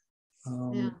them.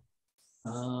 I'm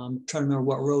trying to remember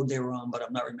what road they were on, but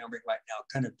I'm not remembering right now.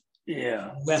 Kind of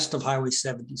west of Highway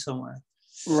 70 somewhere.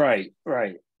 Right.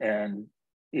 And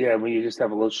when you just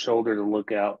have a little shoulder to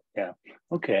look out. Yeah.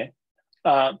 Okay.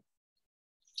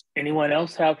 Anyone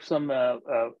else have some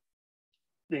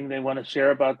thing they want to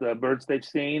share about the birds they've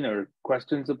seen, or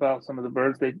questions about some of the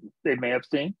birds they may have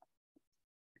seen?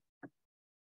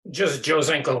 Just Joe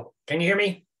Zenko. Can you hear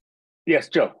me? Yes,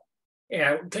 Joe.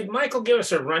 Yeah, could Michael give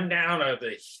us a rundown of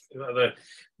the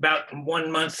about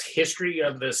 1 month history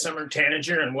of the summer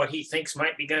tanager and what he thinks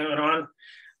might be going on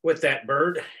with that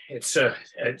bird? It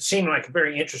seemed like a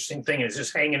very interesting thing. It's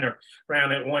just hanging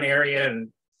around in one area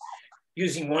and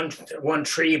using one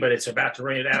tree, but it's about to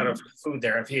run out of food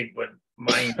there. If he would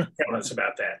mind telling us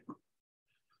about that.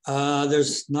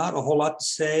 There's not a whole lot to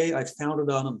say. I found it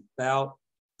on about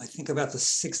the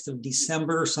 6th of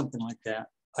December or something like that.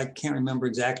 I can't remember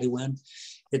exactly when.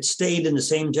 It stayed in the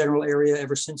same general area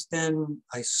ever since then.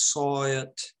 I saw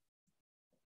it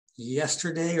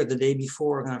yesterday or the day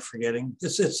before, I'm not forgetting.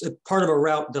 It's a part of a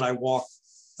route that I walk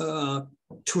 2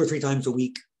 or 3 times a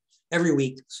week, every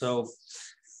week. So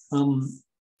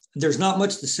there's not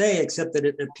much to say except that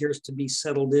it appears to be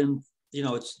settled in. You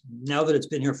know, it's now that it's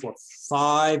been here for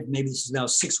 5, maybe this is now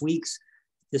 6 weeks.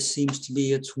 This seems to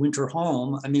be its winter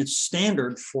home. I mean, it's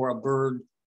standard for a bird,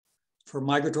 for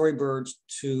migratory birds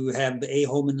to have a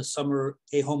home in the summer,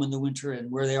 a home in the winter,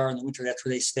 and where they are in the winter, that's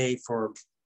where they stay for,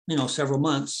 several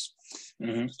months.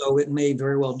 Mm-hmm. So it may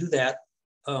very well do that.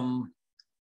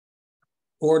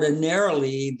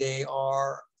 Ordinarily, they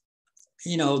are,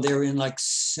 they're in like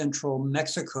central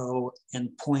Mexico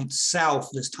and point south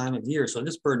this time of year. So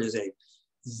this bird is a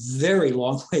very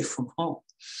long way from home.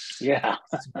 Yeah.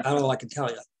 That's about all I can tell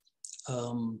you.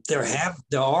 There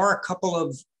are a couple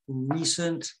of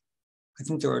recent, I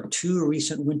think there are 2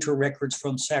 recent winter records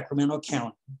from Sacramento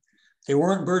County. They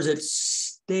weren't birds that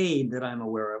stayed that I'm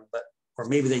aware of, or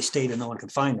maybe they stayed and no one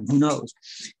could find them. Who knows?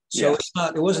 So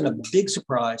it wasn't a big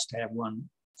surprise to have one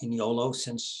in Yolo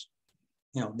since,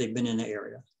 they've been in the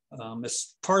area.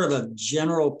 It's part of a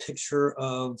general picture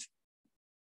of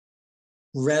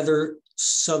rather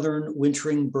southern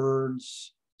wintering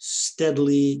birds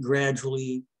steadily,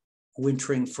 gradually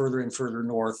wintering further and further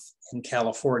north in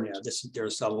California.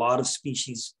 There's a lot of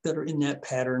species that are in that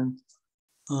pattern.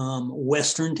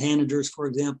 Western tanagers, for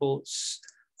example,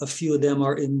 a few of them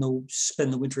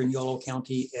spend the winter in Yolo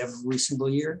County every single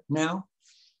year now.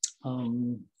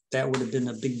 That would have been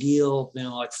a big deal,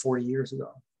 like 40 years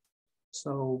ago.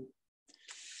 So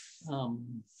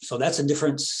that's a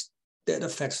difference that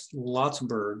affects lots of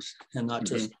birds and not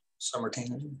just summer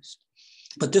tanagers.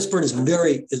 But this bird is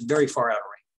very far out of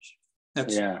range.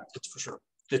 That's for sure.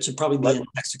 It should probably be in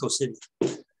Mexico City.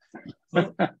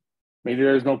 Maybe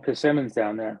there's no persimmons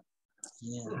down there.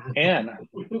 Yeah. Anne,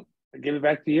 I give it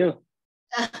back to you.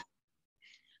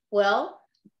 Well,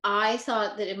 I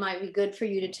thought that it might be good for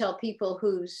you to tell people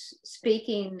who's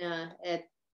speaking at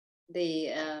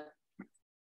the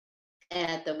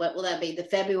what will that be, the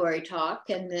February talk,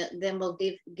 and then we'll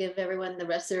give everyone the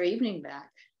rest of their evening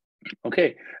back.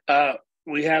 Okay,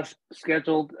 we have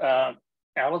scheduled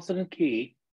Allison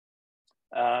Key,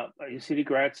 a UCD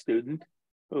grad student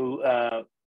who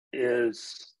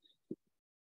is,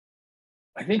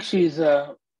 I think she's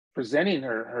presenting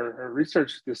her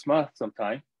research this month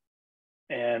sometime,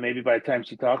 and maybe by the time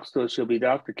she talks to us, she'll be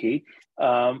Dr. Key,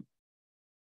 on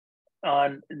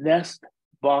nest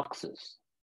boxes.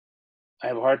 I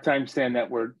have a hard time saying that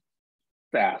word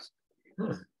fast.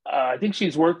 I think she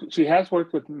has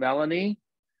worked with Melanie,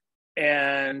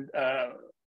 and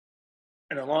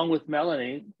along with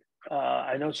Melanie,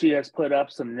 I know she has put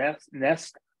up some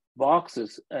nest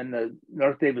boxes in the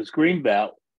North Davis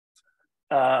Greenbelt.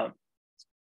 And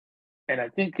I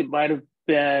think it might have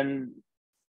been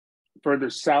further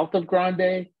south of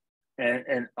Grande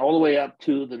and all the way up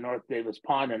to the North Davis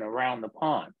Pond and around the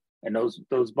pond. And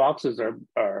those boxes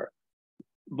are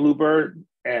bluebird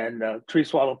and tree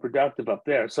swallow productive up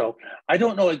there. So I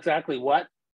don't know exactly what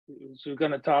she's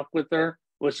going to talk with her,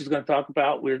 what she's going to talk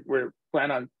about. We're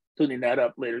planning on tuning that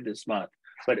up later this month.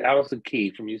 But Allison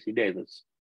Key from UC Davis.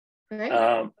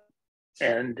 Right.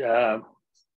 And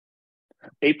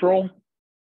April,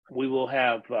 we will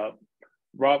have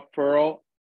Rob Furl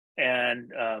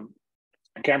and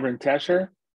Cameron Tesher.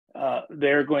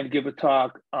 They're going to give a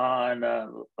talk on a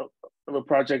little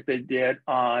project they did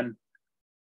on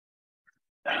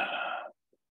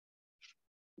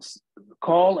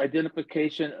call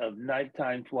identification of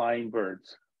nighttime flying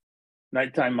birds,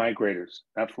 nighttime migrators,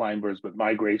 not flying birds, but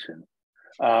migration.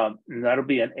 And that'll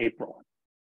be in April.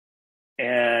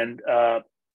 And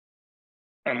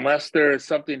unless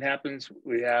something happens,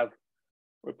 we're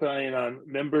planning on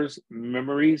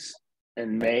memories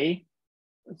in May.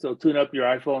 So tune up your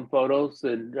iPhone photos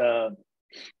and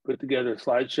put together a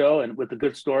slideshow and with a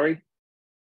good story.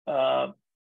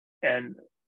 And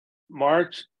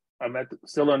March, I'm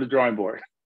still on the drawing board.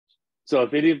 So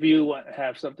if any of you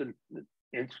have something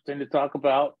interesting to talk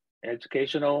about,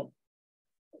 educational,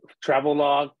 travel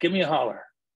log, give me a holler.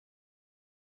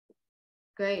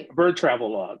 great. Bird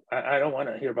travel log. I don't want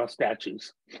to hear about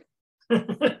statues.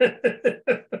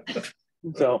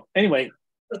 So anyway,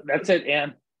 that's it,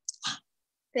 Ann.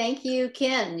 Thank you,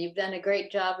 Ken. You've done a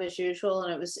great job as usual,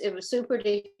 and it was super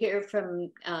to hear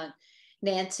from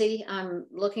Nancy. I'm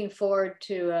looking forward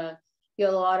to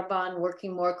Yolo Audubon,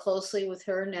 working more closely with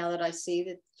her now that I see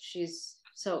that she's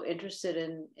so interested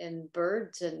in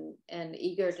birds and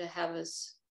eager to have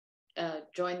us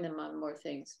join them on more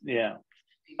things. Yeah,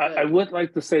 I would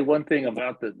like to say one thing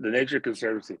about the Nature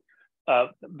Conservancy.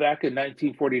 Back in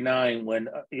 1949, when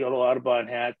Yolo Audubon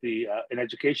had an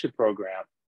education program,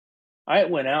 I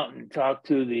went out and talked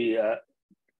to the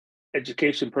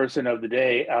education person of the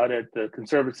day out at the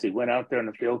Conservancy, went out there on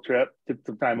a field trip, took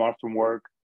some time off from work,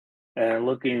 and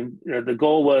looking, the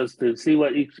goal was to see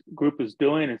what each group is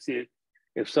doing and see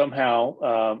if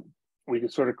somehow we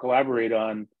could sort of collaborate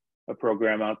on a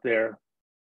program out there.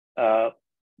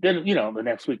 Then, the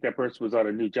next week that person was on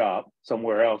a new job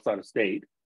somewhere else out of state.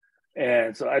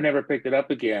 And so I never picked it up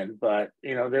again, but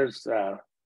there's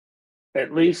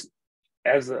at least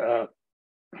as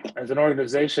an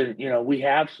organization, we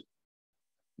have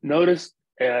noticed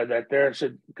that there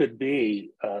could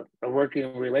be a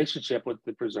working relationship with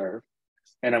the preserve,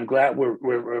 and I'm glad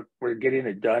we're getting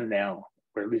it done now,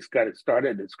 or at least got it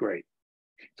started. It's great.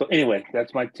 So anyway,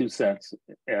 that's my 2 cents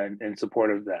in support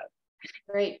of that.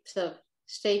 Great. So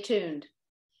stay tuned.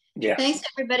 Yeah. Thanks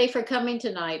everybody for coming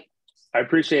tonight. I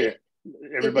appreciate it.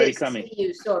 Everybody coming. See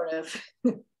you, sort of.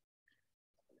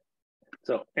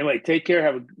 So anyway, take care.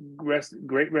 Have a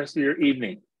great rest of your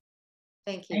evening.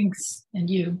 Thank you. Thanks. And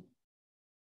you.